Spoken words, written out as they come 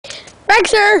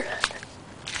Rexer!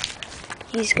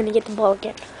 He's gonna get the ball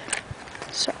again.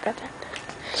 Sorry about that.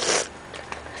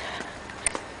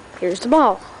 Here's the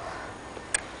ball.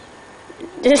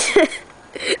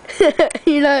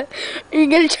 You're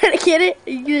gonna try to get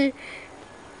it?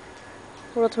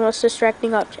 World's most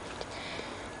distracting object.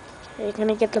 You're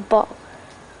gonna get the ball.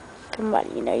 Come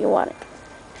on, you know you want it.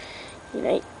 You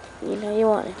know you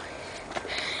want it.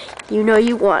 You know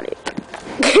you want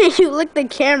it. You lick the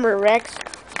camera, Rex.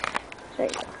 There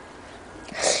you go.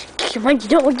 Come on,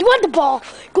 you want the ball.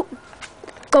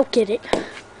 Go get it.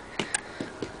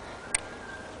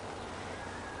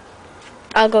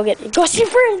 I'll go get it. Go see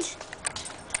friends.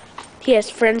 He has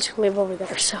friends who live over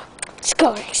there, so let's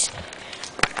go, Rex.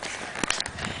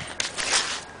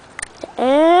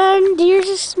 And you're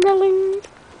just smelling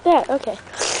that. Okay.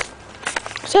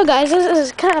 So guys, this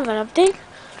is kind of an update.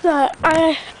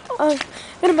 I'm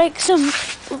gonna make some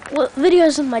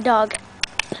videos with my dog.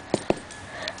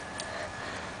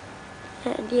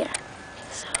 And yeah,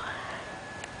 so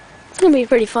it's gonna be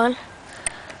pretty fun.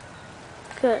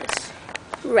 Cause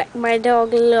my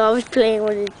dog loves playing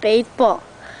with his baseball.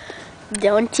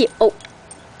 Don't you? Oh,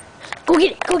 go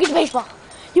get it! Go get the baseball!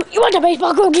 You want the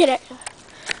baseball? Go get it!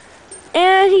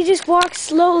 And he just walks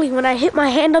slowly when I hit my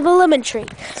hand on the lemon tree.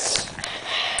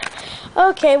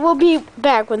 Okay, we'll be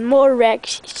back with more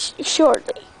Rex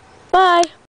shortly. Bye.